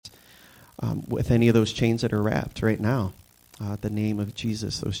with any of those chains that are wrapped right now. The name of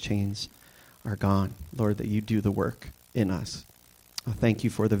Jesus, those chains are gone. Lord, that you do the work in us. Thank you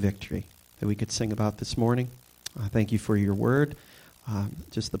for the victory that we could sing about this morning. Thank you for your word,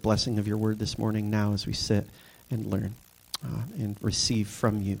 just the blessing of your word this morning now as we sit and learn and receive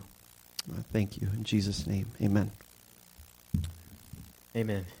from you. Thank you. In Jesus' name, amen.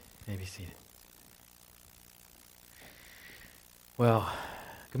 Amen. You may be seated. Well,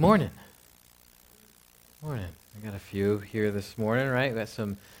 good morning. Morning. I got a few here this morning, right? We got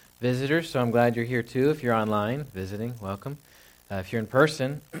some visitors, so I'm glad you're here too. If you're online visiting, welcome. If you're in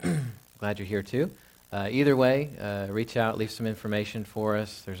person, glad you're here too. Either way, reach out, leave some information for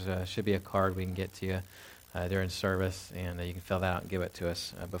us. There's should be a card we can get to you during service, and you can fill that out and give it to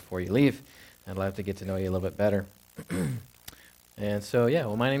us before you leave. I'd love to get to know you a little bit better. And so,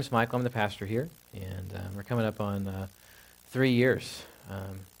 my name's Michael. I'm the pastor here, and we're coming up on 3 years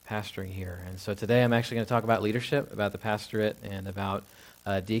pastoring here. And so today I'm actually going to talk about leadership, about the pastorate, and about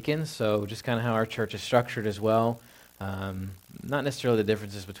deacons. So just kind of how our church is structured as well. Not necessarily the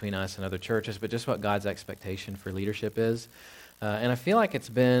differences between us and other churches, but just what God's expectation for leadership is. And I feel like it's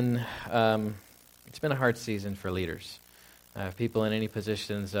been a hard season for leaders. People in any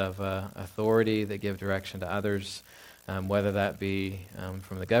positions of authority that give direction to others, whether that be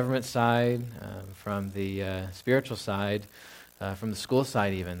from the government side, from the spiritual side, from the school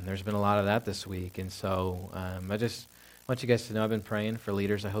side even. There's been a lot of that this week. And so I just want you guys to know I've been praying for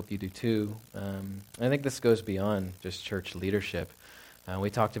leaders. I hope you do too. I think this goes beyond just church leadership. We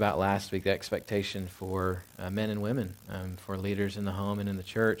talked about last week the expectation for men and women, for leaders in the home and in the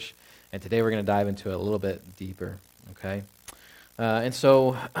church. And today we're going to dive into it a little bit deeper, okay? And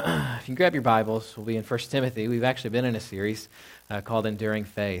so if you grab your Bibles, we'll be in 1 Timothy. We've actually been in a series called Enduring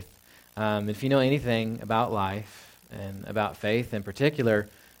Faith. If you know anything about life and about faith in particular,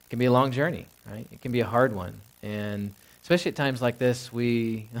 it can be a long journey, right? It can be a hard one. And especially at times like this,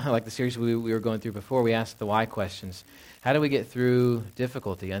 like the series we were going through before, we asked the why questions. How do we get through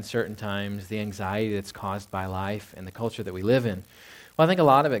difficulty, uncertain times, the anxiety that's caused by life and the culture that we live in? Well, I think a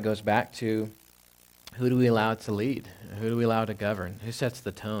lot of it goes back to who do we allow to lead? Who do we allow to govern? Who sets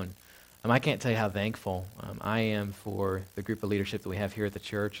the tone? I can't tell you how thankful I am for the group of leadership that we have here at the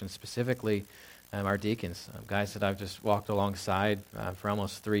church, and specifically our deacons, guys that I've just walked alongside for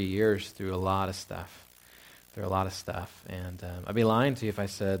almost 3 years through a lot of stuff. And I'd be lying to you if I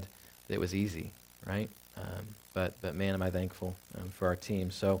said that it was easy, right? But man, am I thankful for our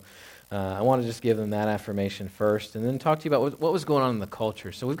team. So I want to just give them that affirmation first, and then talk to you about what was going on in the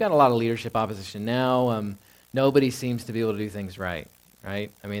culture. So we've got a lot of leadership opposition now. Nobody seems to be able to do things right?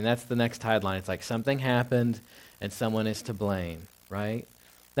 I mean, that's the next headline. It's like something happened, and someone is to blame, right?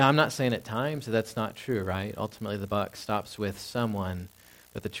 Now, I'm not saying at times that that's not true, right? Ultimately, the buck stops with someone.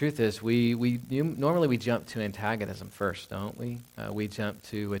 But the truth is, normally we jump to antagonism first, don't we? We jump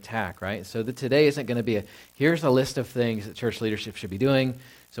to attack, right? So today isn't going to be here's a list of things that church leadership should be doing.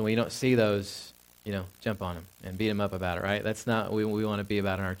 So when you don't see those, jump on them and beat them up about it, right? That's not what we want to be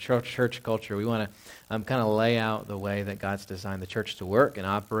about in our church culture. We want to kind of lay out the way that God's designed the church to work and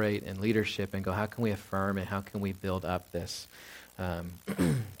operate in leadership and go, how can we affirm and how can we build up this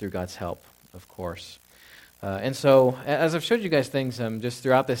through God's help, of course. And so, as I've showed you guys things just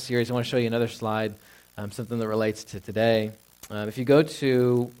throughout this series, I want to show you another slide, something that relates to today. If you go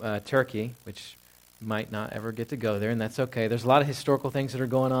to Turkey, which you might not ever get to go there, and that's okay. There's a lot of historical things that are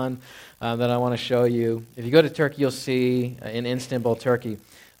going on that I want to show you. If you go to Turkey, you'll see in Istanbul, Turkey,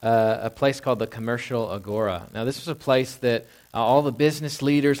 a place called the Commercial Agora. Now, this was a place that all the business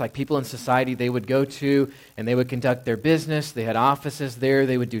leaders, like people in society, they would go to, and they would conduct their business. They had offices there.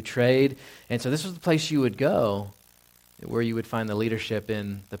 They would do trade. And so this was the place you would go where you would find the leadership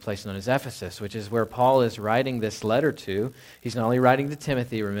in the place known as Ephesus, which is where Paul is writing this letter to. He's not only writing to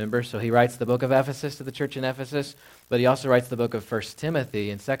Timothy, remember, so he writes the book of Ephesus to the church in Ephesus, but he also writes the book of 1 Timothy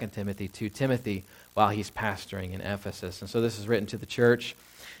and 2 Timothy to Timothy while he's pastoring in Ephesus. And so this is written to the church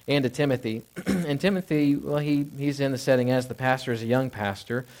and to Timothy. And Timothy, well, he's in the setting as the pastor, as a young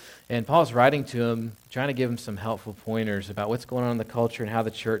pastor, and Paul's writing to him, trying to give him some helpful pointers about what's going on in the culture and how the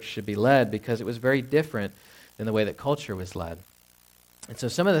church should be led, because it was very different than the way that culture was led. And so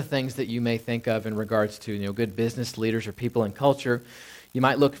some of the things that you may think of in regards to good business leaders or people in culture, you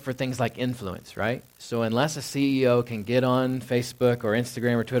might look for things like influence, right? So unless a CEO can get on Facebook or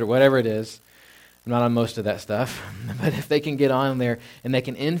Instagram or Twitter, whatever it is, I'm not on most of that stuff, but if they can get on there and they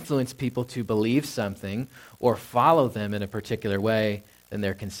can influence people to believe something or follow them in a particular way, then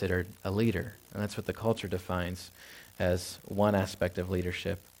they're considered a leader. And that's what the culture defines as one aspect of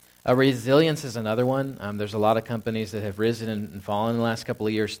leadership. Resilience is another one. There's a lot of companies that have risen and fallen in the last couple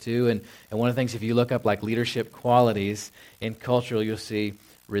of years too. And one of the things, if you look up like leadership qualities in cultural, you'll see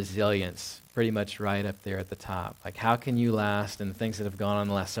resilience pretty much right up there at the top. Like, how can you last in the things that have gone on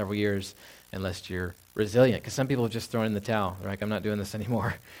the last several years unless you're resilient? Because some people have just thrown in the towel. They're like, I'm not doing this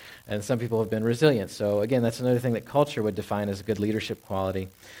anymore. And some people have been resilient. So again, that's another thing that culture would define as a good leadership quality.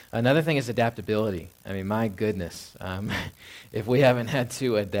 Another thing is adaptability. I mean, my goodness, if we haven't had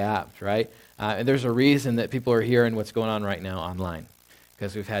to adapt, right? And there's a reason that people are hearing what's going on right now online,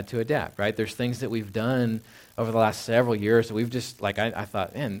 because we've had to adapt, right? There's things that we've done over the last several years that we've just, like, I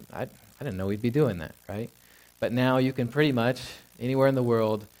thought, man, I didn't know we'd be doing that, right? But now you can pretty much, anywhere in the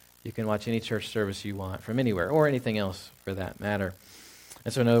world, you can watch any church service you want from anywhere, or anything else for that matter.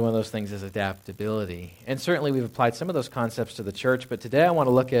 And so another one of those things is adaptability. And certainly we've applied some of those concepts to the church, but today I want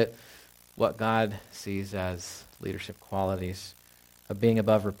to look at what God sees as leadership qualities of being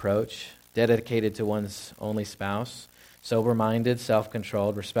above reproach, dedicated to one's only spouse, sober-minded,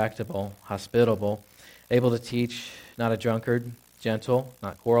 self-controlled, respectable, hospitable, able to teach, not a drunkard, gentle,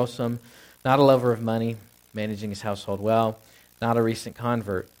 not quarrelsome, not a lover of money, managing his household well, not a recent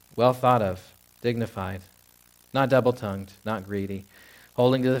convert, well thought of, dignified, not double-tongued, not greedy,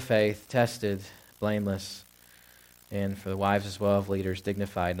 holding to the faith, tested, blameless, and for the wives as well of leaders,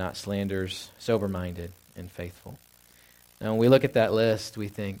 dignified, not slanderers, sober-minded, and faithful. Now, when we look at that list, we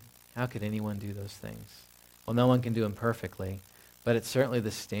think, how could anyone do those things? Well, no one can do them perfectly, but it's certainly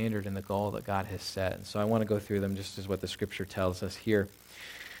the standard and the goal that God has set. And so I want to go through them just as what the Scripture tells us here.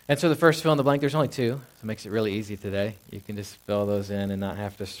 And so the first fill in the blank, there's only two, so it makes it really easy today. You can just fill those in and not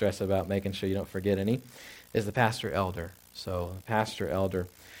have to stress about making sure you don't forget any, is the pastor-elder. So, pastor-elder.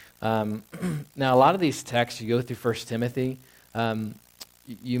 Now, a lot of these texts, you go through 1 Timothy,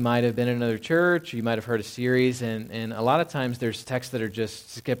 you might have been in another church, you might have heard a series, and a lot of times there's texts that are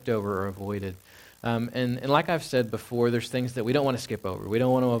just skipped over or avoided. And like I've said before, there's things that we don't want to skip over. We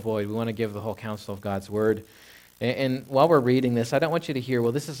don't want to avoid. We want to give the whole counsel of God's Word. And while we're reading this, I don't want you to hear,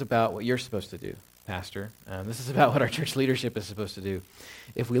 well, this is about what you're supposed to do, Pastor. This is about what our church leadership is supposed to do.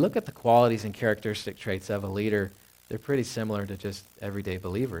 If we look at the qualities and characteristic traits of a leader, they're pretty similar to just everyday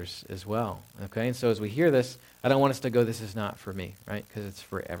believers as well, okay? And so as we hear this, I don't want us to go, this is not for me, right? Because it's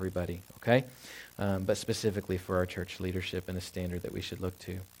for everybody, okay? But specifically for our church leadership and a standard that we should look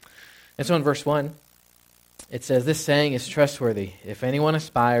to. And so in verse 1, it says, this saying is trustworthy. If anyone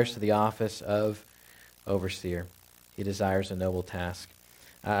aspires to the office of overseer, he desires a noble task.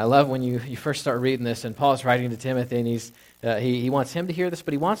 I love when you first start reading this, and Paul is writing to Timothy, and he wants him to hear this,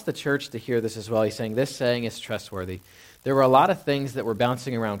 but he wants the church to hear this as well. He's saying, this saying is trustworthy. There were a lot of things that were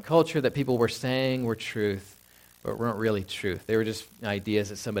bouncing around culture that people were saying were truth, but weren't really truth. They were just ideas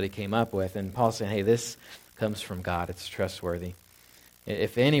that somebody came up with, and Paul's saying, hey, this comes from God. It's trustworthy.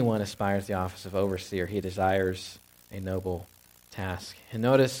 If anyone aspires to the office of overseer, he desires a noble task. And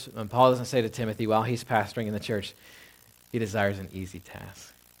notice, Paul doesn't say to Timothy while he's pastoring in the church, he desires an easy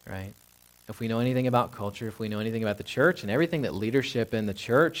task, right? If we know anything about culture, if we know anything about the church and everything that leadership in the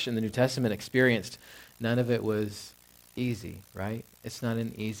church in the New Testament experienced, none of it was easy, right? It's not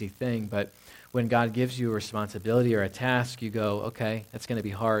an easy thing, but when God gives you a responsibility or a task, you go, okay, that's going to be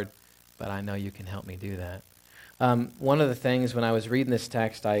hard, but I know you can help me do that. One of the things when I was reading this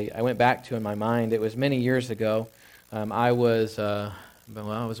text, I went back to in my mind, it was many years ago. I was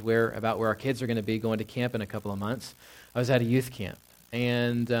about where our kids are going to be going to camp in a couple of months. I was at a youth camp,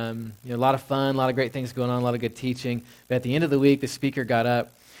 and a lot of fun, a lot of great things going on, a lot of good teaching. But at the end of the week, the speaker got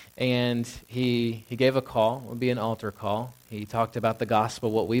up, and he gave a call. It would be an altar call. He talked about the gospel,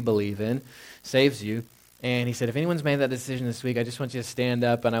 what we believe in, saves you. And he said, if anyone's made that decision this week, I just want you to stand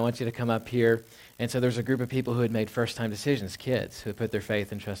up, and I want you to come up here. And so there's a group of people who had made first-time decisions, kids, who had put their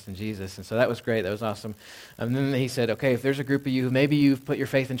faith and trust in Jesus. And so that was great. That was awesome. And then he said, okay, if there's a group of you who maybe you've put your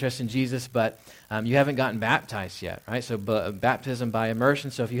faith and trust in Jesus, but you haven't gotten baptized yet, right? So baptism by immersion.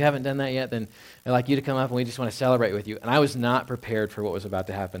 So if you haven't done that yet, then I'd like you to come up, and we just want to celebrate with you. And I was not prepared for what was about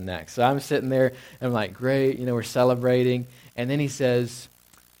to happen next. So I'm sitting there, and I'm like, great, we're celebrating. And then he says,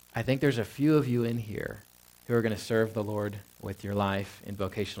 I think there's a few of you in here who are going to serve the Lord with your life in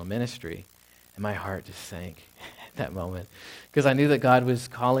vocational ministry. And my heart just sank at that moment because I knew that God was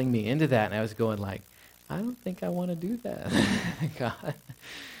calling me into that, and I was going like, I don't think I want to do that, God.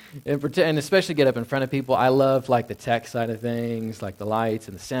 And especially get up in front of people. I love like the tech side of things, like the lights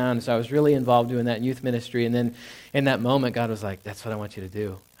and the sound. So I was really involved doing that in youth ministry. And then in that moment, God was like, that's what I want you to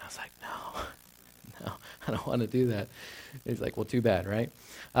do. I was like, no, I don't want to do that. He's like, well, too bad, right?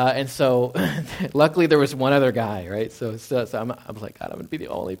 And so luckily there was one other guy, right? So I was like, God, I'm going to be the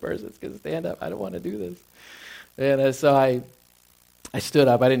only person that's going to stand up. I don't want to do this. And so I stood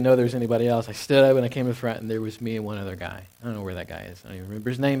up. I didn't know there was anybody else. I stood up and I came to the front, and there was me and one other guy. I don't know where that guy is. I don't even remember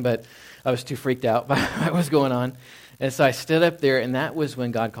his name, but I was too freaked out by what was going on. And so I stood up there, and that was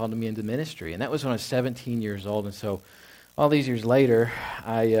when God called me into ministry. And that was when I was 17 years old. And so all these years later,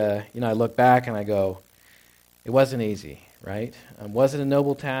 I look back and I go, it wasn't easy, right? Was it a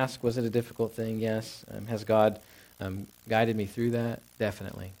noble task? Was it a difficult thing? Yes. Has God guided me through that?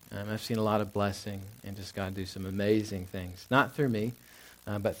 Definitely. I've seen a lot of blessing and just God do some amazing things. Not through me,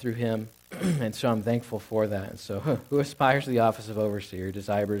 but through Him. And so I'm thankful for that. And so who aspires to the office of overseer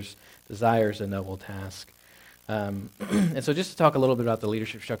desires a noble task. And so just to talk a little bit about the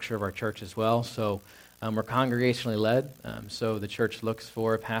leadership structure of our church as well. So we're congregationally led. So the church looks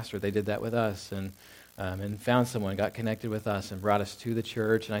for a pastor. They did that with us and found someone, got connected with us and brought us to the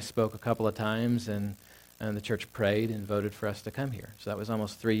church. And I spoke a couple of times and the church prayed and voted for us to come here. So that was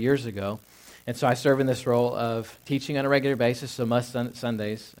almost 3 years ago. And so I serve in this role of teaching on a regular basis, so most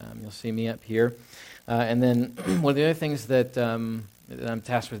Sundays. You'll see me up here. And then one of the other things that I'm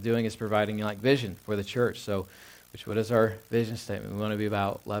tasked with doing is providing vision for the church. So what is our vision statement? We want to be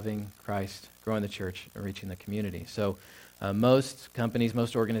about loving Christ, growing the church, and reaching the community. So most companies,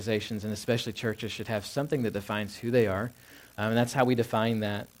 most organizations, and especially churches should have something that defines who they are. And that's how we define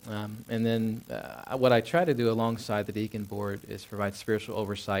that. And then what I try to do alongside the deacon board is provide spiritual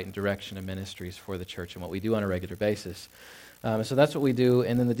oversight and direction of ministries for the church and what we do on a regular basis. So that's what we do.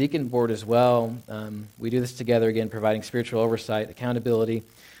 And then the deacon board as well, we do this together, again, providing spiritual oversight, accountability,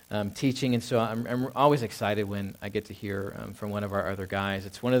 teaching. And so I'm always excited when I get to hear from one of our other guys.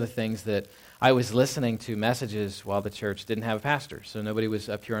 It's one of the things that I was listening to messages while the church didn't have a pastor. So nobody was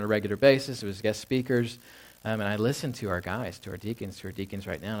up here on a regular basis. It was guest speakers. And I listened to our guys, to our deacons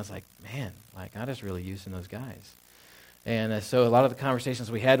right now, and I was like, man, God is really using those guys. And so a lot of the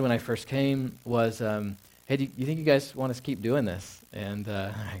conversations we had when I first came was, hey, do you think you guys want us to keep doing this? And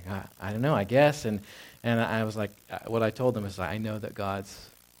I don't know, I guess. And I was like, what I told them is, I know that God's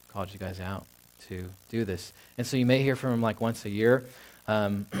called you guys out to do this. And so you may hear from him once a year.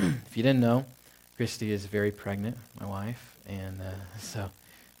 If you didn't know, Christy is very pregnant, my wife, and so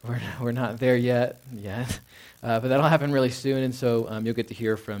we're not there yet, but that'll happen really soon, and so you'll get to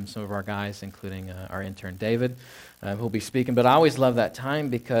hear from some of our guys, including our intern David, who'll be speaking. But I always love that time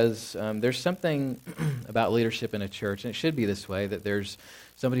because there's something about leadership in a church, and it should be this way, that there's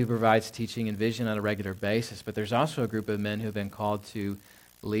somebody who provides teaching and vision on a regular basis, but there's also a group of men who've been called to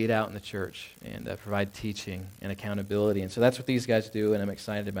lead out in the church and provide teaching and accountability. And so that's what these guys do, and I'm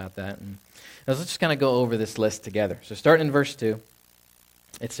excited about that. And let's just kind of go over this list together. So starting in verse 2,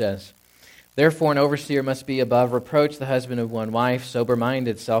 it says, "Therefore an overseer must be above reproach, the husband of one wife,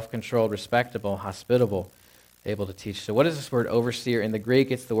 sober-minded, self-controlled, respectable, hospitable, able to teach." So what is this word overseer? In the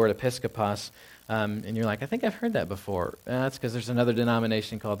Greek, it's the word episkopos. And you're like, I think I've heard that before. That's because there's another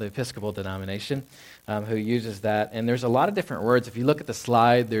denomination called the Episcopal denomination who uses that. And there's a lot of different words. If you look at the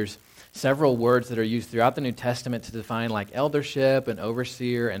slide, there's several words that are used throughout the New Testament to define eldership and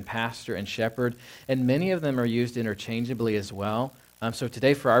overseer and pastor and shepherd. And many of them are used interchangeably as well. So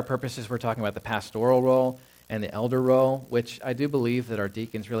today, for our purposes, we're talking about the pastoral role and the elder role, which I do believe that our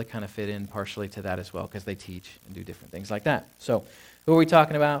deacons really kind of fit in partially to that as well because they teach and do different things like that. So who are we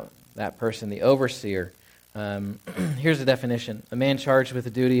talking about? That person, the overseer. Here's the definition. A man charged with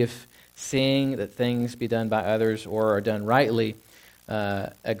the duty of seeing that things be done by others or are done rightly,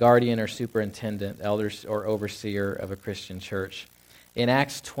 a guardian or superintendent, elders or overseer of a Christian church. In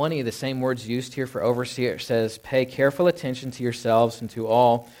Acts 20, the same words used here for overseer says, "Pay careful attention to yourselves and to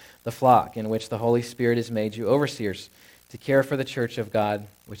all the flock in which the Holy Spirit has made you overseers, to care for the church of God,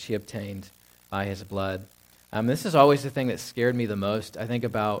 which he obtained by his blood." This is always the thing that scared me the most. I think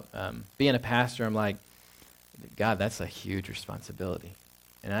about being a pastor. I'm like, God, that's a huge responsibility,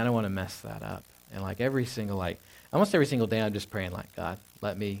 and I don't want to mess that up. And almost every single day, I'm just praying, God,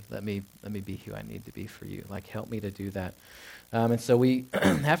 let me be who I need to be for you. Help me to do that. And so we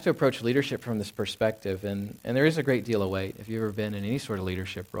have to approach leadership from this perspective, and there is a great deal of weight. If you've ever been in any sort of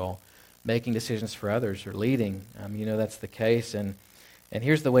leadership role, making decisions for others or leading, that's the case. And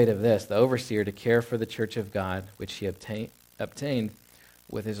here's the weight of this: the overseer to care for the church of God, which he obtained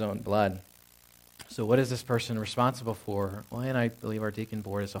with his own blood. So what is this person responsible for? Well, and I believe our deacon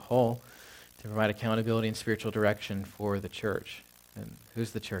board as a whole, to provide accountability and spiritual direction for the church. And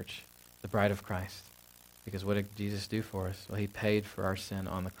who's the church? The bride of Christ. Because what did Jesus do for us? Well, he paid for our sin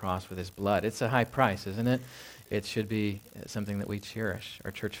on the cross with his blood. It's a high price, isn't it? It should be something that we cherish,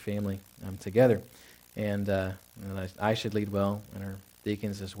 our church family together. And I should lead well, and our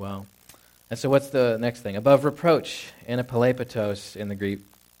deacons as well. And so what's the next thing? Above reproach, anapaleipatos in the Greek.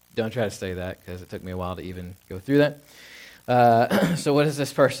 Don't try to say that, because it took me a while to even go through that. So what is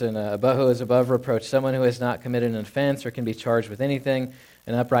this person? Who is above reproach? Someone who has not committed an offense or can be charged with anything,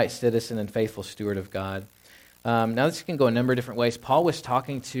 an upright citizen and faithful steward of God. Now this can go a number of different ways. Paul was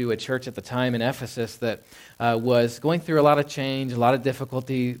talking to a church at the time in Ephesus that was going through a lot of change, a lot of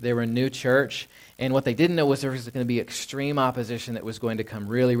difficulty. They were a new church, and what they didn't know was there was going to be extreme opposition that was going to come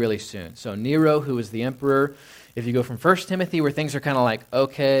really, really soon. So Nero, who was the emperor, if you go from 1 Timothy, where things are kind of like,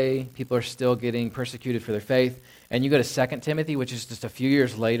 okay, people are still getting persecuted for their faith, and you go to 2 Timothy, which is just a few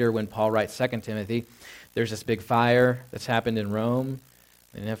years later when Paul writes 2 Timothy, there's this big fire that's happened in Rome.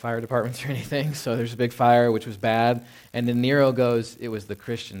 They didn't have fire departments or anything, so there's a big fire, which was bad. And then Nero goes, it was the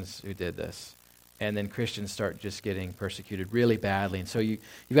Christians who did this. And then Christians start just getting persecuted really badly. And so you've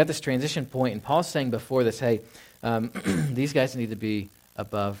got this transition point, and Paul's saying before this, hey, these guys need to be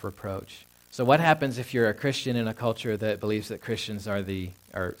above reproach. So what happens if you're a Christian in a culture that believes that Christians are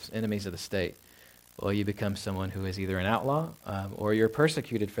enemies of the state? Well, you become someone who is either an outlaw or you're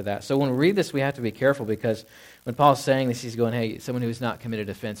persecuted for that. So when we read this, we have to be careful because when Paul's saying this, he's going, hey, someone who has not committed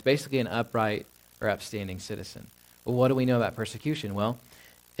offense, basically an upright or upstanding citizen. Well, what do we know about persecution? Well,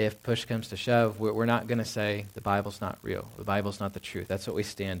 if push comes to shove, we're not going to say the Bible's not real. The Bible's not the truth. That's what we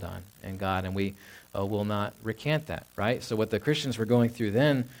stand on in God, and we will not recant that, right? So what the Christians were going through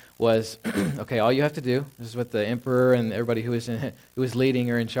then was, okay, all you have to do, this is what the emperor and everybody who was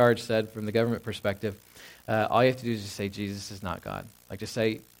leading or in charge said from the government perspective, all you have to do is just say Jesus is not God. Like just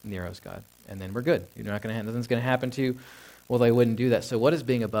say Nero's God, and then we're good. Nothing's going to happen to you. Well, they wouldn't do that. So what is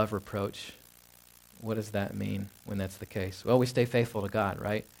being above reproach? What does that mean when that's the case? Well, we stay faithful to God,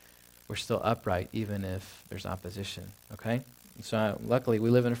 right? We're still upright even if there's opposition, okay? So luckily, we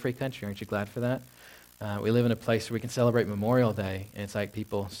live in a free country. Aren't you glad for that? We live in a place where we can celebrate Memorial Day, and it's like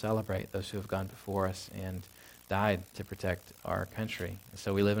people celebrate those who have gone before us and died to protect our country. And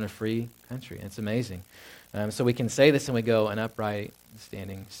so we live in a free country, and it's amazing. So we can say this and we go, an upright,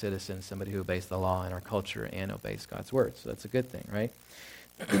 standing citizen, somebody who obeys the law in our culture and obeys God's word. So that's a good thing, right?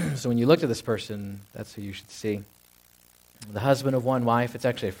 So when you look at this person, that's who you should see. The husband of one wife, it's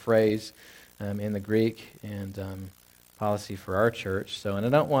actually a phrase in the Greek and policy for our church. So, and I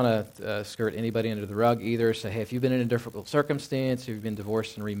don't want to skirt anybody under the rug either. Say, hey, if you've been in a difficult circumstance, if you've been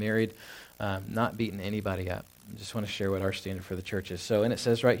divorced and remarried, not beating anybody up. I just want to share what our standard for the church is. So, and it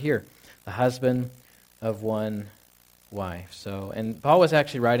says right here, the husband of one wife. So, and Paul was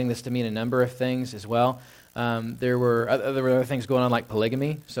actually writing this to mean a number of things as well. There were other things going on like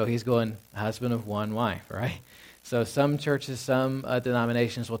polygamy. So he's going husband of one wife, right? So some churches, some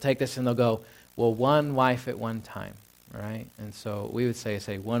denominations will take this and they'll go, well, one wife at one time, right? And so we would say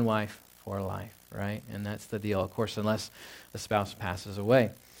one wife for life, right? And that's the deal, of course, unless the spouse passes away.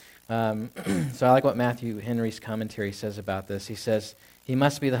 So I like what Matthew Henry's commentary says about this. He says, he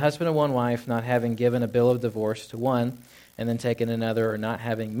must be the husband of one wife, not having given a bill of divorce to one and then taken another, or not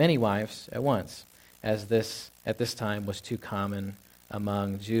having many wives at once, as this at this time was too common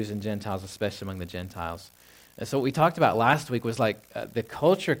among Jews and Gentiles, especially among the Gentiles. And so what we talked about last week was like the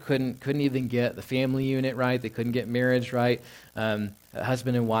culture couldn't even get the family unit right. They couldn't get marriage right.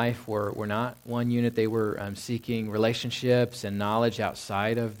 Husband and wife were not one unit. They were seeking relationships and knowledge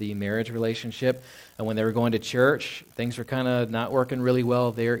outside of the marriage relationship. And when they were going to church, things were kind of not working really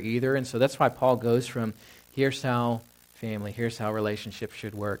well there either. And so that's why Paul goes from here's how family, here's how relationships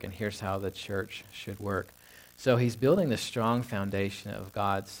should work, and here's how the church should work. So he's building this strong foundation of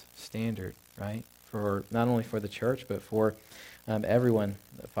God's standard, right? For not only for the church, but for everyone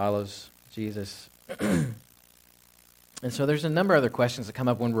that follows Jesus. And so there's a number of other questions that come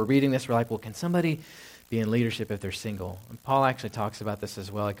up when we're reading this. We're like, well, can somebody be in leadership if they're single? And Paul actually talks about this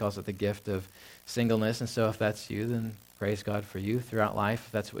as well. He calls it the gift of singleness. And so if that's you, then praise God for you throughout life.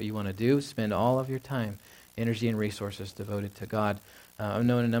 If that's what you want to do, spend all of your time, energy, and resources devoted to God. I've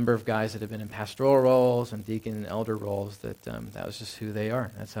known a number of guys that have been in pastoral roles and deacon and elder roles that was just who they are.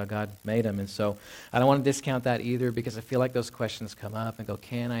 That's how God made them. And so I don't want to discount that either, because I feel like those questions come up and go,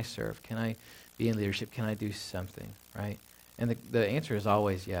 can I serve? Can I be in leadership? Can I do something, right? And the answer is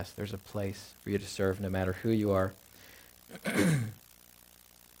always yes. There's a place for you to serve no matter who you are.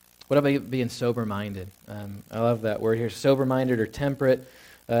 What about being sober-minded? I love that word here, sober-minded or temperate.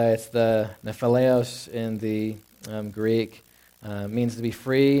 It's the nephaleos in the Greek. Means to be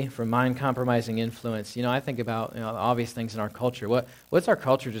free from mind-compromising influence. You know, I think about the obvious things in our culture. What's our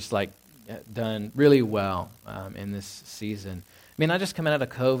culture just like done really well in this season? I mean, not just coming out of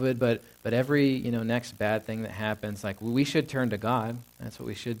COVID, but every next bad thing that happens, like we should turn to God. That's what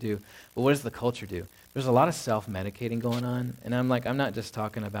we should do. But what does the culture do? There's a lot of self-medicating going on, and I'm not just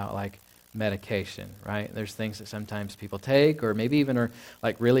talking about like medication, right? There's things that sometimes people take, or maybe even are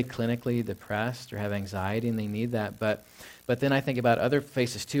like really clinically depressed or have anxiety and they need that. But then I think about other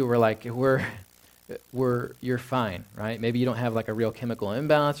faces too, where like you're fine, right? Maybe you don't have like a real chemical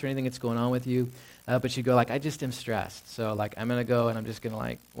imbalance or anything that's going on with you, but you go like, I just am stressed. So like I'm going to go and I'm just going to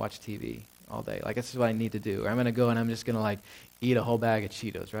like watch TV all day. Like this is what I need to do. Or I'm going to go and I'm just going to like eat a whole bag of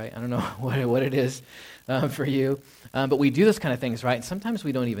Cheetos, right? I don't know what it is for you. But we do those kind of things, right? And sometimes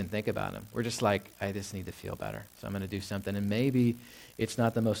we don't even think about them. We're just like, I just need to feel better. So I'm going to do something. And maybe it's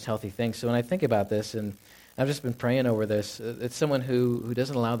not the most healthy thing. So when I think about this, and I've just been praying over this, it's someone who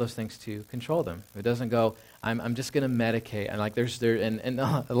doesn't allow those things to control them. Who doesn't go, I'm just going to medicate. And like and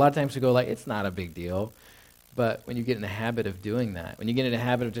a lot of times we go like, it's not a big deal. But when you get in the habit of doing that, when you get in the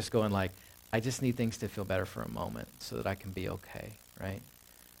habit of just going like, I just need things to feel better for a moment so that I can be okay, right?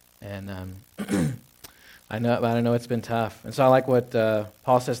 And I know it's been tough. And so I like what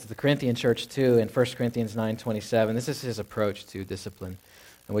Paul says to the Corinthian church too in 1 Corinthians 9:27. This is his approach to discipline,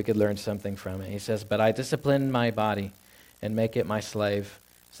 and we could learn something from it. He says, "But I discipline my body and make it my slave,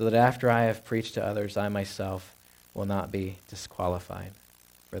 so that after I have preached to others, I myself will not be disqualified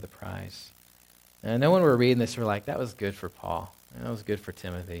for the prize." And I know when we're reading this, we're like, that was good for Paul. And that was good for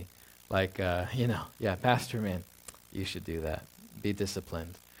Timothy. Like, Pastor, man, you should do that. Be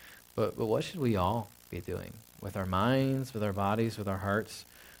disciplined. But what should we all be doing? With our minds, with our bodies, with our hearts?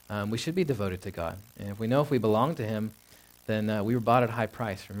 We should be devoted to God. And if we belong to Him, then we were bought at a high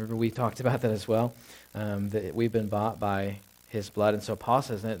price. Remember, we talked about that as well, that we've been bought by His blood. And so Paul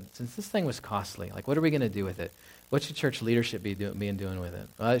says that since this thing was costly, like, what are we going to do with it? What should church leadership be doing with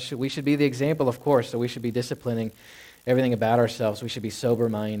it? We should be the example, of course, so we should be disciplining everything about ourselves. We should be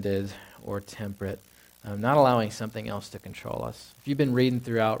sober-minded or temperate, not allowing something else to control us. If you've been reading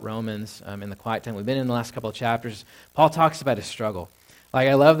throughout Romans in the quiet time, we've been in the last couple of chapters, Paul talks about his struggle. Like,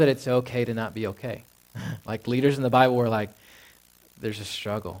 I love that it's okay to not be okay. Like, leaders in the Bible were like, there's a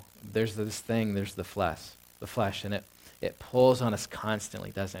struggle. There's this thing, there's the flesh, and it pulls on us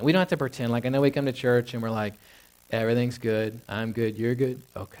constantly, doesn't it? We don't have to pretend. Like, I know we come to church and we're like, everything's good, I'm good, you're good.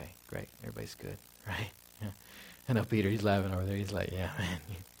 Okay, great, everybody's good, right? I know Peter, he's laughing over there. He's like, yeah,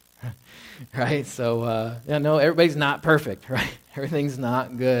 man. Right? So, no, everybody's not perfect, right? Everything's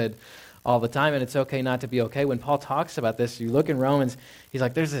not good all the time, and it's okay not to be okay. When Paul talks about this, you look in Romans, he's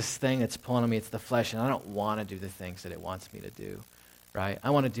like, there's this thing that's pulling on me. It's the flesh, and I don't want to do the things that it wants me to do, right?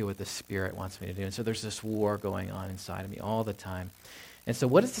 I want to do what the Spirit wants me to do. And so there's this war going on inside of me all the time. And so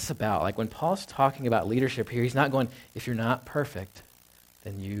what is this about? Like, when Paul's talking about leadership here, he's not going, if you're not perfect,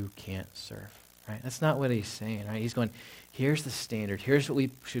 then you can't serve. Right? That's not what he's saying, right? He's going, here's the standard. Here's what we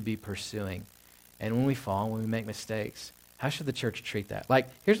should be pursuing. And when we fall, when we make mistakes, how should the church treat that? Like,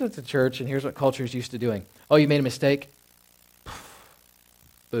 here's what the church and here's what culture is used to doing. Oh, you made a mistake?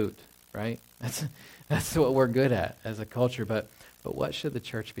 Boot, right? That's what we're good at as a culture. But what should the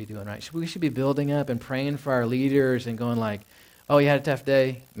church be doing, right? We should be building up and praying for our leaders and going like, oh, you had a tough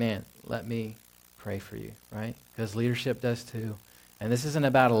day? Man, let me pray for you, right? Because leadership does too. And this isn't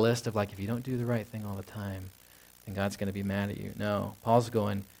about a list of like, if you don't do the right thing all the time, then God's going to be mad at you. No, Paul's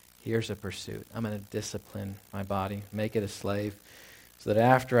going, here's a pursuit. I'm going to discipline my body, make it a slave, so that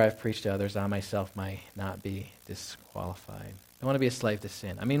after I've preached to others, I myself might not be disqualified. I don't want to be a slave to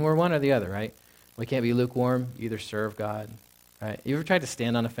sin. I mean, we're one or the other, right? We can't be lukewarm. You either serve God, right? You ever tried to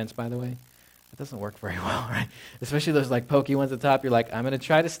stand on a fence, by the way? It doesn't work very well, right? Especially those like pokey ones at the top. You're like, I'm going to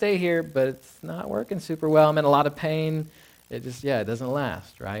try to stay here, but it's not working super well. I'm in a lot of pain. It doesn't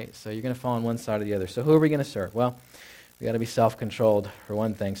last, right? So you're going to fall on one side or the other. So who are we going to serve? Well, we got to be self-controlled for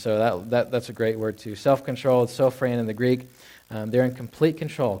one thing. So that's a great word too. Self-controlled, sophrein in the Greek. They're in complete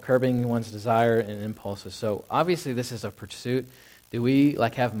control, curbing one's desire and impulses. So obviously this is a pursuit. Do we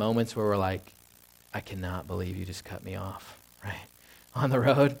like have moments where we're like, I cannot believe you just cut me off, right? On the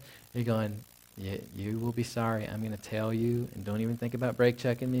road, you're going, yeah, you will be sorry. I'm going to tell you, and don't even think about brake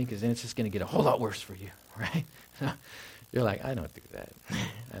checking me, because then it's just going to get a whole lot worse for you, right? You're like, I don't do that.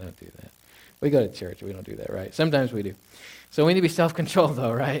 I don't do that. We go to church. We don't do that, right? Sometimes we do. So we need to be self-controlled,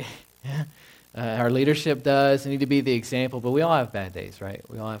 though, right? Yeah. Our leadership does. We need to be the example, but we all have bad days, right?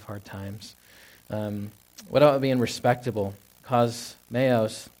 We all have hard times. What about being respectable?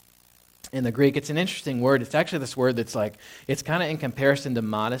 Kosmeos. In the Greek, it's an interesting word. It's actually this word that's like, it's kind of in comparison to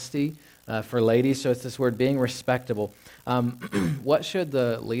modesty for ladies, so it's this word, being respectable. What should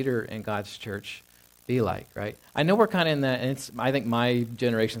the leader in God's church be like, right? I know we're kind of in that, and I think my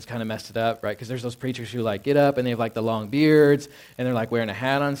generation's kind of messed it up, right? Because there's those preachers who like get up and they have like the long beards, and they're like wearing a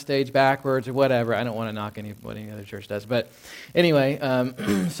hat on stage backwards or whatever. I don't want to knock what any other church does, but anyway,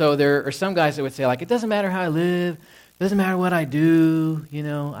 so there are some guys that would say like, it doesn't matter how I live, doesn't matter what I do,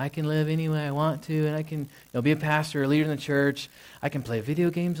 I can live any way I want to, and I can be a pastor or a leader in the church. I can play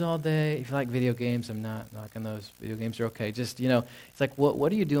video games all day. If you like video games, I'm not knocking those. Video games are okay. Just, it's like,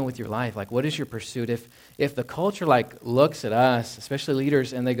 what are you doing with your life? Like, what is your pursuit? If the culture, looks at us, especially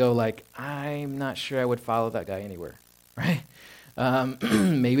leaders, and they go, I'm not sure I would follow that guy anywhere, right?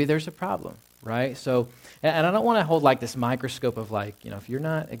 Maybe there's a problem, right? So, and I don't want to hold, this microscope of, if you're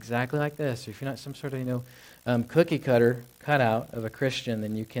not exactly like this, or if you're not some sort of, cookie cutter cutout of a Christian,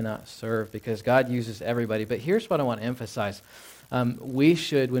 then you cannot serve, because God uses everybody. But here's what I want to emphasize. We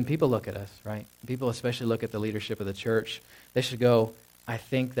should, when people look at us, right, people especially look at the leadership of the church, they should go, I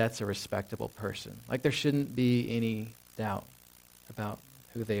think that's a respectable person. There shouldn't be any doubt about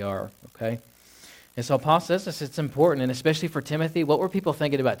who they are, okay? And so Paul says this, it's important, and especially for Timothy. What were people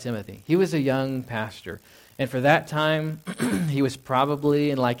thinking about Timothy? He was a young pastor, and for that time, he was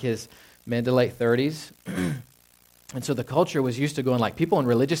probably in his mid to late 30s. And so the culture was used to going people in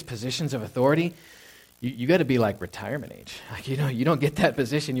religious positions of authority, you got to be retirement age. You don't get that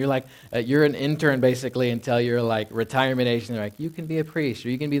position. You're you're an intern basically until you're retirement age, and they're you can be a priest or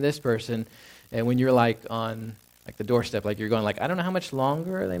you can be this person. And when you're on the doorstep, you're going I don't know how much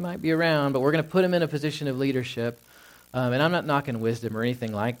longer they might be around, but we're going to put them in a position of leadership. And I'm not knocking wisdom or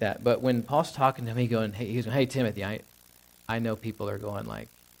anything like that. But when Paul's talking to me, he's going, hey Timothy, I know people are going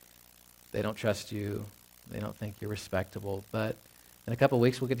they don't trust you. They don't think you're respectable. But in a couple of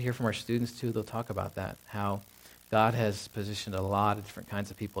weeks, we'll get to hear from our students, too. They'll talk about that, how God has positioned a lot of different kinds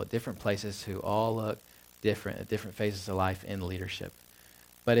of people at different places who all look different at different phases of life in leadership.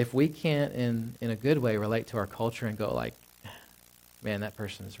 But if we can't, in a good way, relate to our culture and go man, that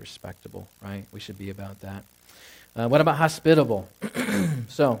person is respectable, right? We should be about that. What about hospitable?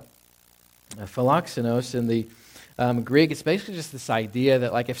 So, philoxenos in the Greek, it's basically just this idea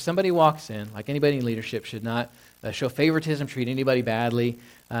that if somebody walks in, anybody in leadership should not show favoritism, treat anybody badly.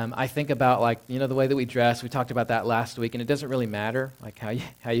 I think about the way that we dress. We talked about that last week, and it doesn't really matter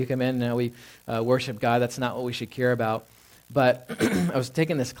how you come in and how we worship God. That's not what we should care about. But I was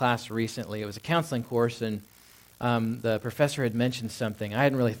taking this class recently. It was a counseling course, and the professor had mentioned something I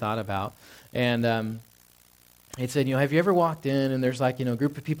hadn't really thought about. And he said, have you ever walked in and there's a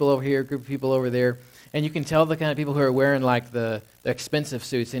group of people over here, a group of people over there, and you can tell the kind of people who are wearing the expensive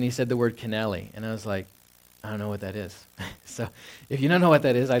suits, and he said the word Kennelly. And I was I don't know what that is. So if you don't know what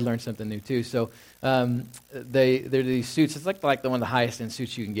that is, I learned something new too. So they're these suits. It's like the one of the highest end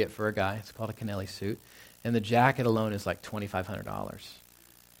suits you can get for a guy. It's called a Kennelly suit. And the jacket alone is $2,500.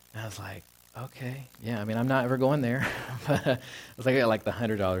 And I was okay, yeah. I mean, I'm not ever going there. But I was I got the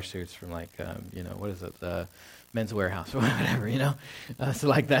 $100 suits from what is it, the Men's Warehouse or whatever,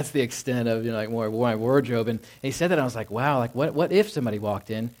 So that's the extent of more my wardrobe. And he said that, I was wow, what if somebody walked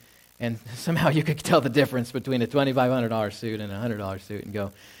in and somehow you could tell the difference between a $2,500 suit and a $100 suit and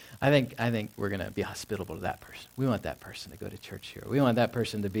go, I think we're going to be hospitable to that person. We want that person to go to church here. We want that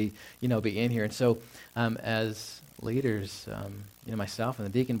person to be in here. And so as leaders, myself and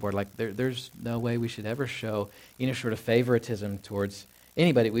the deacon board, there's no way we should ever show any sort of favoritism towards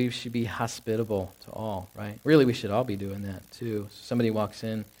anybody. We should be hospitable to all, right? Really, we should all be doing that too. So somebody walks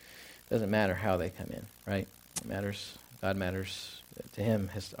in, doesn't matter how they come in, right? It matters. God matters to him.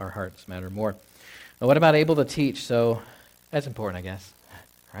 Our hearts matter more. Now, what about able to teach? So that's important, I guess,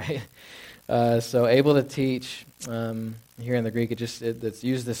 right? So able to teach, here in the Greek, it's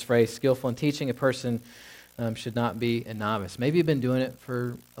used this phrase, skillful in teaching. A person should not be a novice. Maybe you've been doing it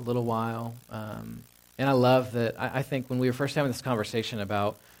for a little while, and I love that. I think when we were first having this conversation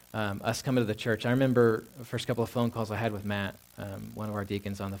about us coming to the church, I remember the first couple of phone calls I had with Matt, one of our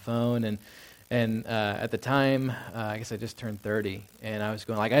deacons, on the phone, and at the time, I guess I just turned 30, and I was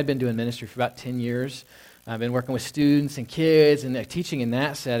going, I'd been doing ministry for about 10 years. I've been working with students and kids and teaching in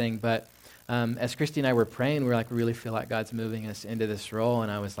that setting, but as Christy and I were praying, we were we really feel like God's moving us into this role,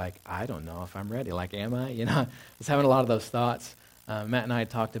 and I was I don't know if I'm ready. Am I? I was having a lot of those thoughts. Matt and I had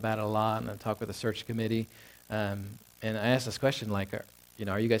talked about it a lot, and I talked with the search committee, and I asked this question,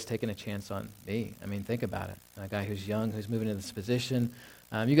 are you guys taking a chance on me? I mean, think about it. A guy who's young, who's moving into this position.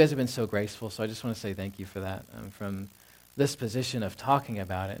 You guys have been so graceful, so I just want to say thank you for that. From this position of talking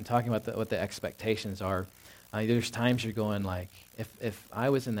about it and talking about what the expectations are, there's times you're going if I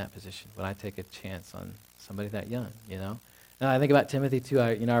was in that position, would I take a chance on somebody that young, And I think about Timothy too.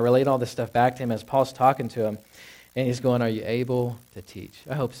 I relate all this stuff back to him as Paul's talking to him, and he's going, are you able to teach?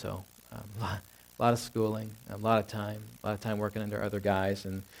 I hope so. A lot of schooling, a lot of time working under other guys,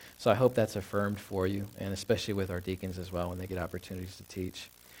 and so I hope that's affirmed for you, and especially with our deacons as well when they get opportunities to teach.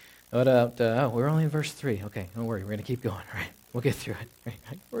 What about, we're only in verse 3. Okay, don't worry, we're going to keep going, right? We'll get through it.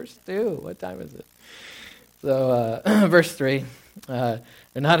 Right? Verse 2, what time is it? So, verse 3, they're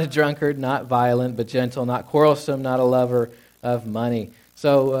not a drunkard, not violent, but gentle, not quarrelsome, not a lover of money.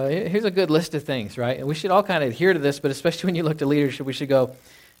 So here's a good list of things, right? And we should all kind of adhere to this, but especially when you look to leadership, we should go,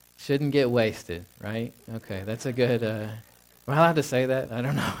 shouldn't get wasted, right? Okay, that's a good, am I allowed to say that? I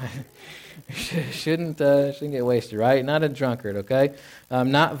don't know. shouldn't get wasted, right? Not a drunkard, okay?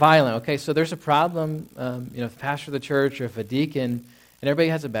 Not violent, okay? So there's a problem, if a pastor of the church or if a deacon, and everybody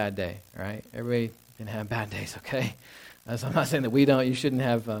has a bad day, right? Everybody can have bad days, okay? So I'm not saying that we don't, you shouldn't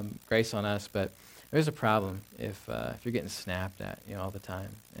have grace on us, but there's a problem if you're getting snapped at, all the time.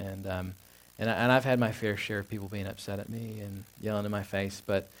 And I've had my fair share of people being upset at me and yelling in my face,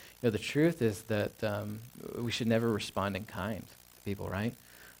 but the truth is that we should never respond in kind to people, right?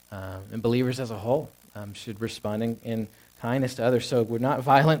 And believers as a whole should respond in kindness to others. So we're not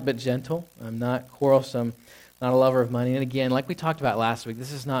violent but gentle. I'm not quarrelsome, not a lover of money. And again, like we talked about last week,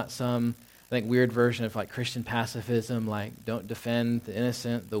 this is not some, weird version of like Christian pacifism, like don't defend the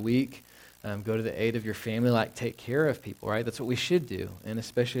innocent, the weak, go to the aid of your family, like take care of people, right? That's what we should do, and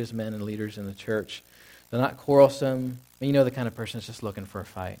especially as men and leaders in the church. They're not quarrelsome. The kind of person that's just looking for a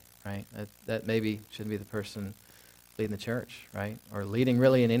fight, right? That maybe shouldn't be the person leading the church, right? Or leading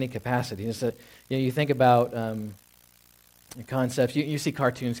really in any capacity. It's that, you think about concepts. You see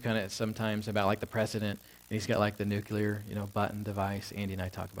cartoons kind of sometimes about like the president, and he's got like the nuclear, button device. Andy and I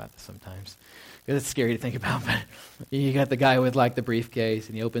talk about this sometimes. It's scary to think about, but you got the guy with like the briefcase,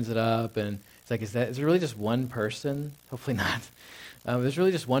 and he opens it up, and it's like, is there really just one person? Hopefully not. There's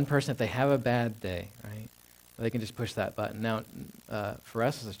really just one person if they have a bad day, right? They can just push that button. Now, for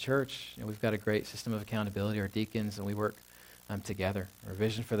us as a church, we've got a great system of accountability. Our deacons, and we work together. Our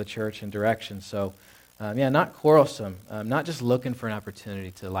vision for the church and direction. So, not quarrelsome. Not just looking for an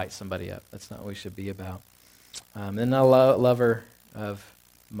opportunity to light somebody up. That's not what we should be about. And not a lover of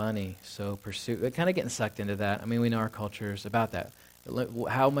money. So kind of getting sucked into that. We know our culture is about that.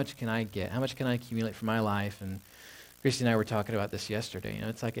 How much can I get? How much can I accumulate for my life? And Christy and I were talking about this yesterday.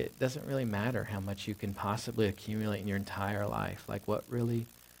 It's like it doesn't really matter how much you can possibly accumulate in your entire life. Like what really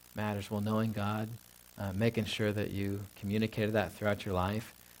matters? Well, knowing God, making sure that you communicated that throughout your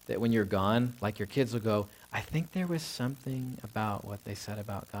life, that when you're gone, like your kids will go, I think there was something about what they said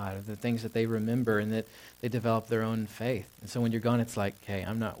about God, or the things that they remember, and that they develop their own faith. And so when you're gone, it's like, hey,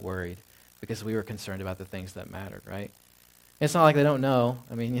 I'm not worried because we were concerned about the things that mattered, right? It's not like they don't know.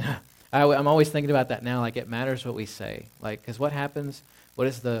 I'm always thinking about that now. Like it matters what we say, like because what happens? What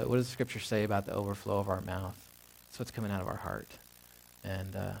does the Scripture say about the overflow of our mouth? It's what's coming out of our heart,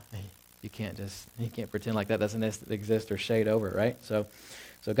 and you can't pretend like that doesn't exist or shade over, right? So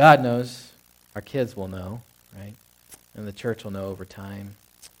God knows. Our kids will know, right? And the church will know over time.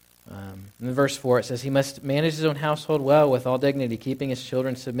 In verse 4, it says, he must manage his own household well with all dignity, keeping his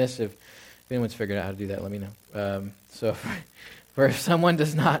children submissive. If anyone's figured out how to do that, let me know. For if someone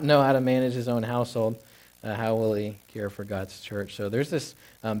does not know how to manage his own household, how will he care for God's church? So there's this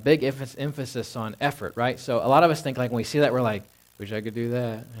big emphasis on effort, right? So a lot of us think like when we see that, we're like, wish I could do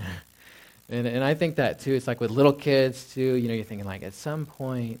that. And I think that too. It's like with little kids too. You're thinking like at some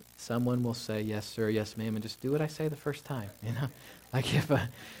point someone will say yes sir, yes ma'am, and just do what I say the first time. Like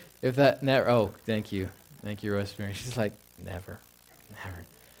if that never. Oh, thank you, Rosemary. She's like never.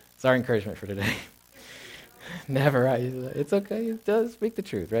 It's our encouragement for today. Never. It's okay. It does speak the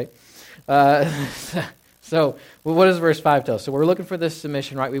truth, right? So what does verse 5 tell us? So we're looking for this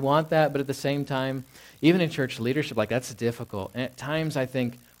submission, right? We want that, but at the same time, even in church leadership, like that's difficult. And at times, I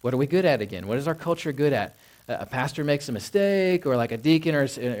think, what are we good at again? What is our culture good at? A pastor makes a mistake, or like a deacon or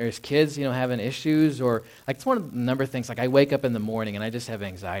his kids, having issues, or like it's one of the number of things. Like I wake up in the morning and I just have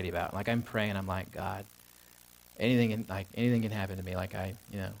anxiety about it. Like I'm praying, I'm like, God, anything can happen to me. Like I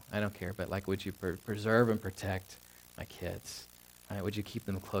don't care, but like, would you preserve and protect my kids? Would you keep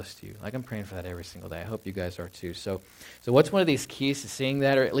them close to you? Like I'm praying for that every single day. I hope you guys are too. So what's one of these keys to seeing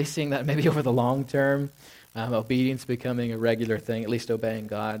that, or at least seeing that maybe over the long term? Obedience becoming a regular thing, at least obeying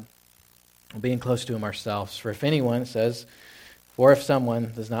God, being close to Him ourselves. For if anyone, it says, for if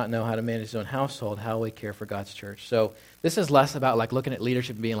someone does not know how to manage his own household, how will he care for God's church? So this is less about like looking at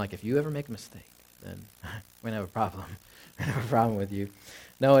leadership and being like, if you ever make a mistake, then we're going to have a problem. We're going to have a problem with you.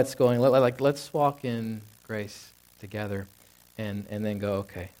 No, it's going, like let's walk in grace together and then go,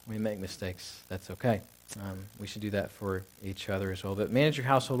 okay, we make mistakes, that's okay. We should do that for each other as well. But manage your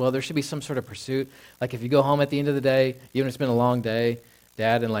household well. There should be some sort of pursuit. Like if you go home at the end of the day, even if it's been a long day,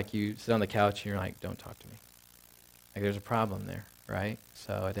 Dad, and like you sit on the couch and you're like, don't talk to me. Like there's a problem there, right?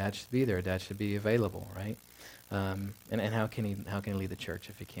 So a dad should be there. A dad should be available, right? And how can he lead the church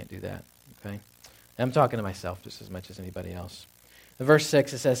if he can't do that? Okay, and I'm talking to myself just as much as anybody else. Verse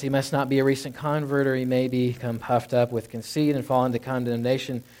 6, it says, he must not be a recent convert, or he may become puffed up with conceit and fall into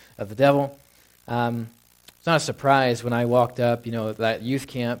condemnation of the devil. It's not a surprise when I walked up, that youth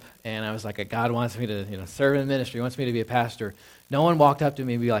camp, and I was like, God wants me to, serve in ministry, he wants me to be a pastor. No one walked up to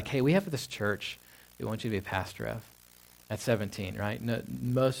me and be like, hey, we have this church we want you to be a pastor of at 17, right? No,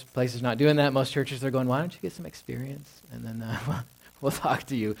 most places not doing that. Most churches, they're going, why don't you get some experience? And then we'll talk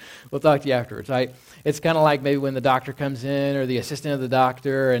to you. We'll talk to you afterwards, right? It's kind of like maybe when the doctor comes in or the assistant of the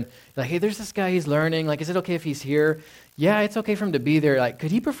doctor and like, hey, there's this guy, he's learning. Like, is it okay if he's here? Yeah, it's okay for him to be there. Like,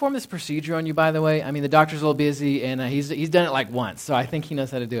 could he perform this procedure on you, by the way? I mean, the doctor's a little busy, and he's done it like once, so I think he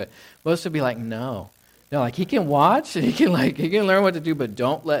knows how to do it. Most would be like, no, like he can watch and he can learn what to do, but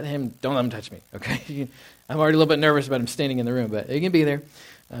don't let him touch me, okay? I'm already a little bit nervous about him standing in the room, but he can be there.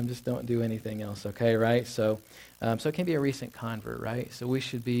 Just don't do anything else, okay? Right? So it can be a recent convert, right? So we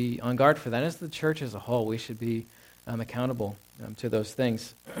should be on guard for that. As the church as a whole, we should be accountable to those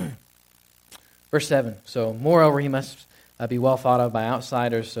things. Verse 7, so moreover, he must be well thought of by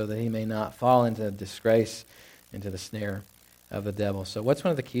outsiders so that he may not fall into disgrace, into the snare of the devil. So what's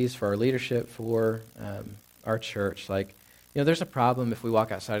one of the keys for our leadership, for our church? Like, there's a problem if we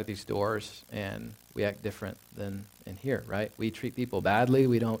walk outside of these doors and we act different than in here, right? We treat people badly.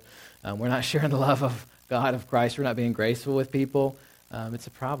 We're not sharing the love of God, of Christ. We're not being graceful with people. It's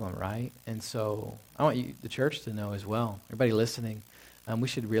a problem, right? And so I want the church to know as well, everybody listening, we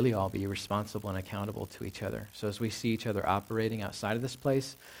should really all be responsible and accountable to each other. So as we see each other operating outside of this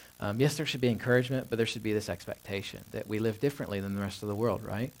place, yes, there should be encouragement, but there should be this expectation that we live differently than the rest of the world,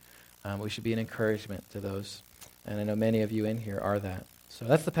 right? We should be an encouragement to those. And I know many of you in here are that. So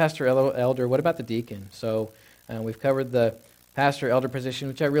that's the pastor elder. What about the deacon? So we've covered the pastor elder position,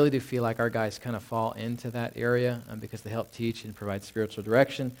 which I really do feel like our guys kind of fall into that area because they help teach and provide spiritual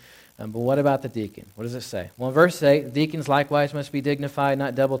direction. But what about the deacon? What does it say? Well, in verse 8, deacons likewise must be dignified,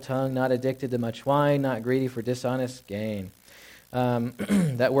 not double-tongued, not addicted to much wine, not greedy for dishonest gain.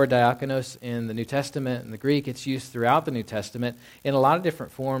 That word diakonos in the New Testament, in the Greek, it's used throughout the New Testament in a lot of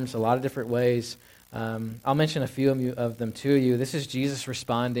different forms, a lot of different ways. I'll mention a few of them to you. This is Jesus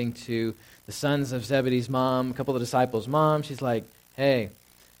responding to the sons of Zebedee's mom, a couple of the disciples' mom. She's like, hey,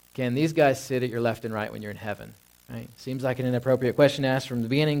 can these guys sit at your left and right when you're in heaven? Right? Seems like an inappropriate question to ask from the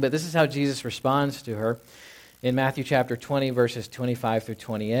beginning, but this is how Jesus responds to her in Matthew chapter 20, verses 25 through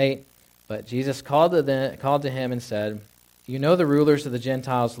 28. But Jesus called to him and said, you know the rulers of the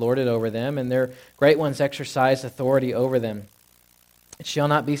Gentiles lord it over them, and their great ones exercise authority over them. It shall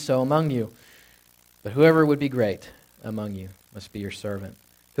not be so among you. But whoever would be great among you must be your servant.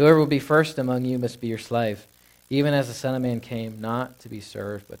 Whoever will be first among you must be your slave, even as the Son of Man came not to be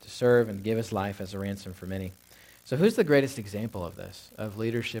served, but to serve and give his life as a ransom for many. So who's the greatest example of this, of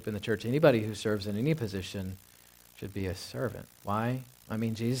leadership in the church? Anybody who serves in any position should be a servant. Why? I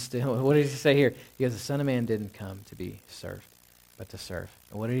mean, Jesus, what did he say here? He goes, the Son of Man didn't come to be served, but to serve.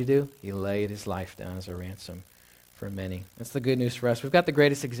 And what did he do? He laid his life down as a ransom for many. That's the good news for us. We've got the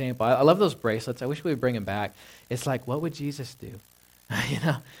greatest example. I love those bracelets. I wish we would bring them back. It's like, what would Jesus do?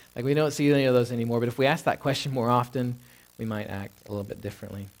 Like we don't see any of those anymore, but if we ask that question more often, we might act a little bit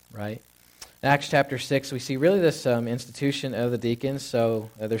differently, right? In Acts chapter 6, we see really this institution of the deacons. So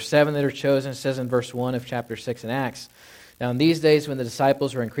there's 7 that are chosen. It says in verse 1 of chapter 6 in Acts, now in these days when the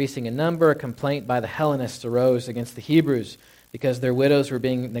disciples were increasing in number, a complaint by the Hellenists arose against the Hebrews because their widows were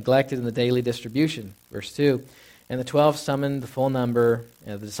being neglected in the daily distribution. Verse 2, and the 12 summoned the full number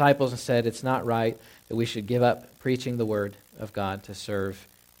of the disciples and said, it's not right that we should give up preaching the word of God to serve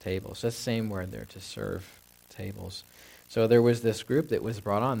tables. So that's the same word there, to serve tables. So there was this group that was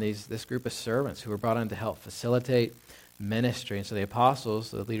brought on, this group of servants who were brought on to help facilitate ministry. And so the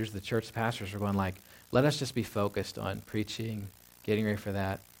apostles, the leaders of the church, the pastors, were going like, let us just be focused on preaching, getting ready for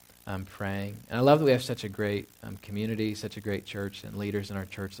that, praying. And I love that we have such a great community, such a great church, and leaders in our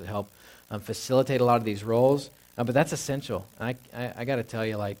church that help facilitate a lot of these roles. But that's essential. I got to tell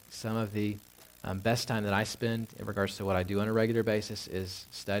you, like, some of the best time that I spend in regards to what I do on a regular basis is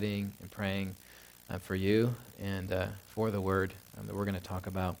studying and praying for you and for the Word that we're going to talk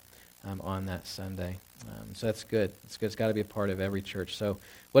about on that Sunday. So that's good. It's good. It's got to be a part of every church. So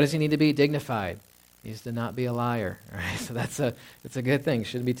what does he need to be? Dignified. He needs to not be a liar. Right? So it's a good thing.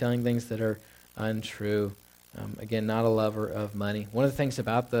 Shouldn't be telling things that are untrue. Again, not a lover of money. One of the things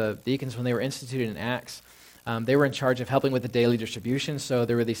about the deacons when they were instituted in Acts, they were in charge of helping with the daily distribution. So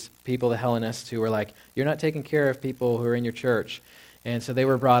there were these people, the Hellenists, who were like, you're not taking care of people who are in your church. And so they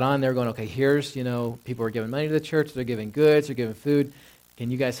were brought on. They were going, okay, here's, people are giving money to the church. They're giving goods. They're giving food.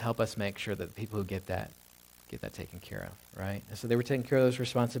 Can you guys help us make sure that the people who get that taken care of, right? And so they were taking care of those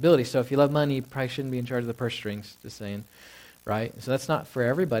responsibilities. So if you love money, you probably shouldn't be in charge of the purse strings, just saying. right? So that's not for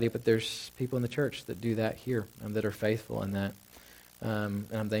everybody, but there's people in the church that do that here, that are faithful in that, and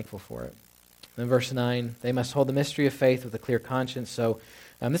I'm thankful for it. Then verse 9, they must hold the mystery of faith with a clear conscience. So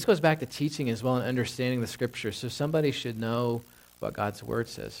this goes back to teaching as well and understanding the Scriptures. So somebody should know what God's Word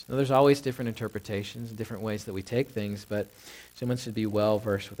says. Now, there's always different interpretations, different ways that we take things, but someone should be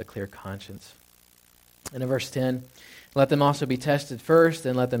well-versed with a clear conscience. And in verse 10, let them also be tested first,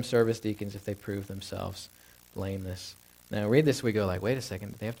 and let them serve as deacons if they prove themselves blameless. Now, read this, we go like, wait a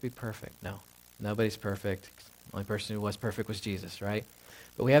second, they have to be perfect. No, nobody's perfect. The only person who was perfect was Jesus, right?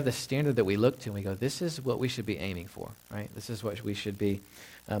 But we have the standard that we look to, and we go, this is what we should be aiming for, right? This is what we should be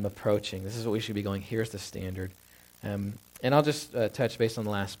approaching. This is what we should be going, here's the standard. And I'll just touch based on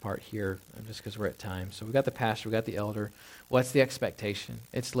the last part here, just because we're at time. So we've got the pastor, we've got the elder. What's the expectation?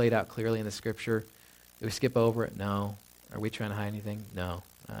 It's laid out clearly in the Scripture. Do we skip over it? No. Are we trying to hide anything? No.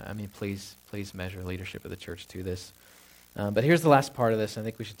 Please measure leadership of the church to this. But here's the last part of this. I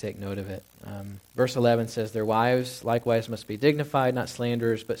think we should take note of it. Verse 11 says, their wives likewise must be dignified, not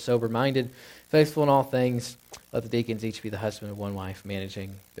slanderers, but sober-minded, faithful in all things. Let the deacons each be the husband of one wife,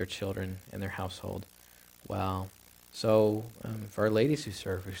 managing their children and their household. Wow. So for our ladies who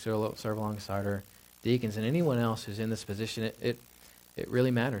serve alongside our deacons and anyone else who's in this position, it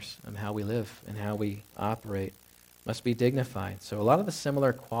really matters how we live and how we operate. Must be dignified. So a lot of the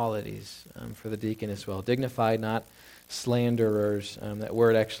similar qualities for the deacon as well. Dignified, not slanderers. That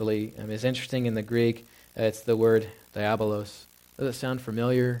word actually is interesting in the Greek. It's the word diabolos. Does it sound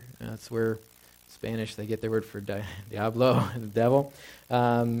familiar? That's where Spanish, they get their word for diablo, the devil.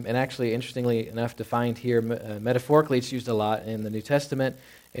 And actually, interestingly enough, defined here, metaphorically, it's used a lot in the New Testament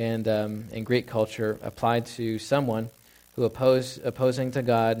and in Greek culture, applied to someone who opposing to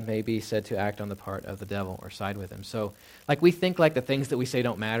God may be said to act on the part of the devil or side with him. So, like we think like the things that we say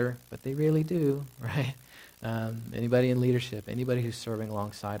don't matter, but they really do, right? Anybody in leadership, anybody who's serving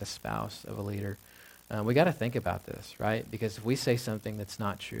alongside a spouse of a leader, we got to think about this, right? Because if we say something that's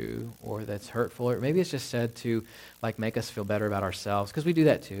not true or that's hurtful, or maybe it's just said to like make us feel better about ourselves, because we do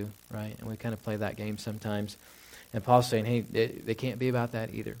that too, right? And we kind of play that game sometimes. And Paul's saying, hey, they can't be about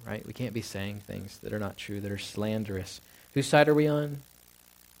that either, right? We can't be saying things that are not true, that are slanderous. Whose side are we on?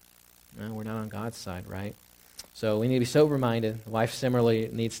 No, we're not on God's side, right? So we need to be sober-minded. The wife similarly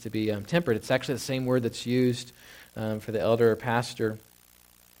needs to be tempered. It's actually the same word that's used for the elder or pastor,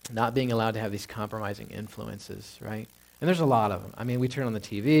 not being allowed to have these compromising influences, right? And there's a lot of them. We turn on the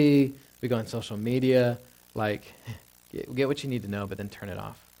TV, we go on social media, like, get what you need to know, but then turn it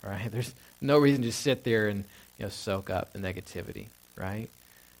off, right? There's no reason to just sit there and soak up the negativity, right?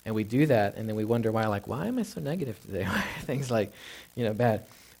 And we do that, and then we wonder why am I so negative today? Why are things like, bad?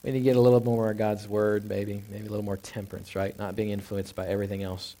 We need to get a little more of God's word, maybe a little more temperance, right? Not being influenced by everything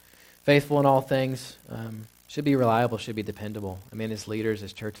else. Faithful in all things, should be reliable, should be dependable. As leaders,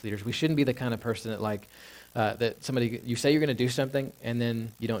 as church leaders, we shouldn't be the kind of person that that somebody, you say you're going to do something, and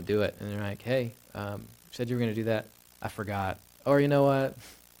then you don't do it. And they're like, hey, you said you were going to do that, I forgot. Or you know what,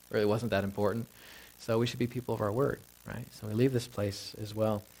 really wasn't that important. So we should be people of our word, right? So we leave this place as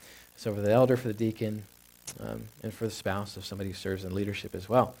well. So for the elder, for the deacon, and for the spouse of somebody who serves in leadership as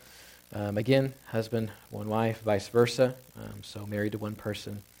well. Again, husband, one wife, vice versa. So married to one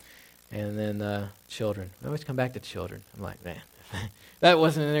person. And then children. I always come back to children. I'm like, man, if that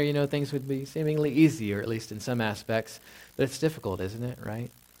wasn't in there, things would be seemingly easy, or at least in some aspects. But it's difficult, isn't it, right?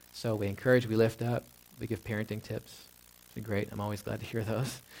 So we encourage, we lift up, we give parenting tips. It's great. I'm always glad to hear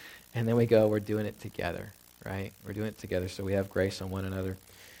those. And then we go, we're doing it together, right? We're doing it together so we have grace on one another.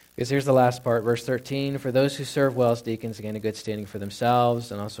 Because here's the last part, verse 13. For those who serve well as deacons gain a good standing for themselves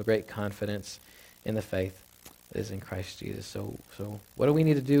and also great confidence in the faith that is in Christ Jesus. So what do we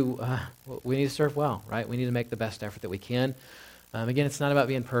need to do? We need to serve well, right? We need to make the best effort that we can. Again, it's not about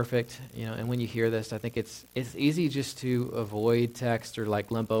being perfect, and when you hear this, I think it's easy just to avoid text or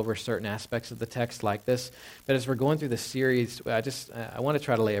lump over certain aspects of the text like this. But as we're going through the series, I want to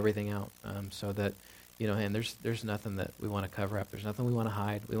try to lay everything out so that, and there's nothing that we want to cover up. There's nothing we want to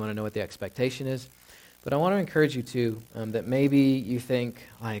hide. We want to know what the expectation is. But I want to encourage you, too, that maybe you think,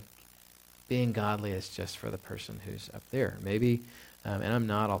 being godly is just for the person who's up there. Maybe, and I'm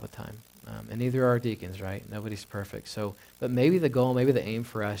not all the time. And neither are deacons, right? Nobody's perfect. But maybe the goal, maybe the aim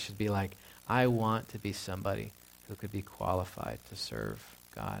for us should be I want to be somebody who could be qualified to serve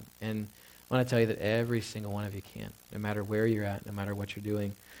God. And I want to tell you that every single one of you can, no matter where you're at, no matter what you're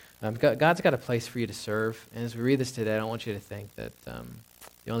doing. God's got a place for you to serve. And as we read this today, I don't want you to think that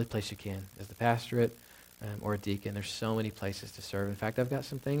the only place you can is the pastorate or a deacon. There's so many places to serve. In fact, I've got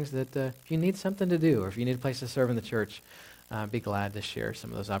some things that if you need something to do or if you need a place to serve in the church, be glad to share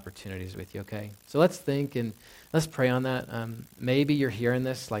some of those opportunities with you, okay? So let's think and let's pray on that. Maybe you're hearing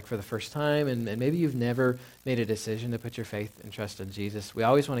this like for the first time, and maybe you've never made a decision to put your faith and trust in Jesus. We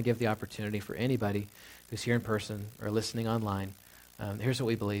always want to give the opportunity for anybody who's here in person or listening online. Here's what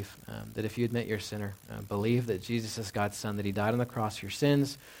we believe, that if you admit you're a sinner, believe that Jesus is God's Son, that he died on the cross for your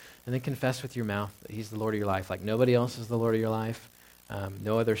sins, and then confess with your mouth that he's the Lord of your life, like nobody else is the Lord of your life,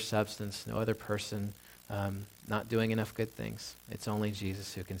 no other substance, no other person, not doing enough good things. It's only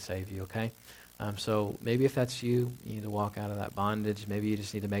Jesus who can save you, okay? So maybe if that's you, you need to walk out of that bondage. Maybe you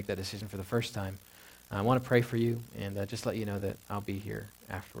just need to make that decision for the first time. I want to pray for you and just let you know that I'll be here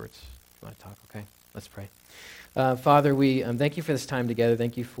afterwards if you want to talk, okay? Let's pray. Father, we thank you for this time together.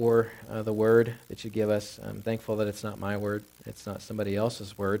 Thank you for the word that you give us. I'm thankful that it's not my word. It's not somebody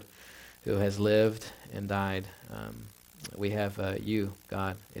else's word who has lived and died. We have you,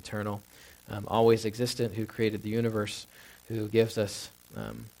 God, eternal, always existent, who created the universe, who gives us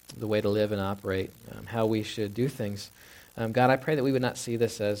the way to live and operate, how we should do things. God, I pray that we would not see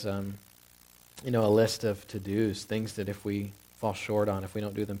this as a list of to-dos, things that if we fall short on, if we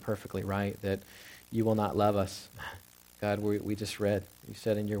don't do them perfectly right, that you will not love us. God, we just read, you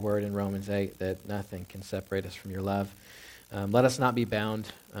said in your word in Romans 8 that nothing can separate us from your love. Let us not be bound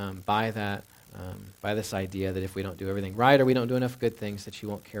by that, by this idea that if we don't do everything right or we don't do enough good things, that you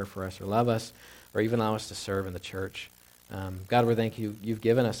won't care for us or love us or even allow us to serve in the church. God, we thank you. You've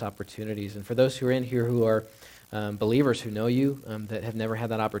given us opportunities. And for those who are in here who are believers who know you, that have never had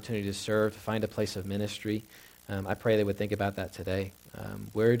that opportunity to serve, to find a place of ministry, I pray they would think about that today.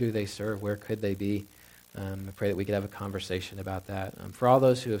 Where do they serve? Where could they be? I pray that we could have a conversation about that. For all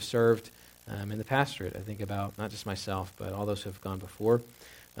those who have served in the pastorate, I think about not just myself, but all those who have gone before.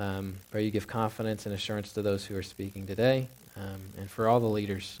 Pray you give confidence and assurance to those who are speaking today. And for all the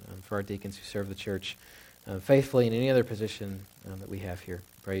leaders, for our deacons who serve the church faithfully in any other position that we have here.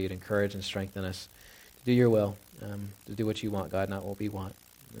 Pray you'd encourage and strengthen us to do your will, to do what you want, God, not what we want.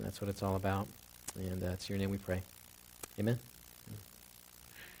 And that's what it's all about. And it's in your name we pray. Amen.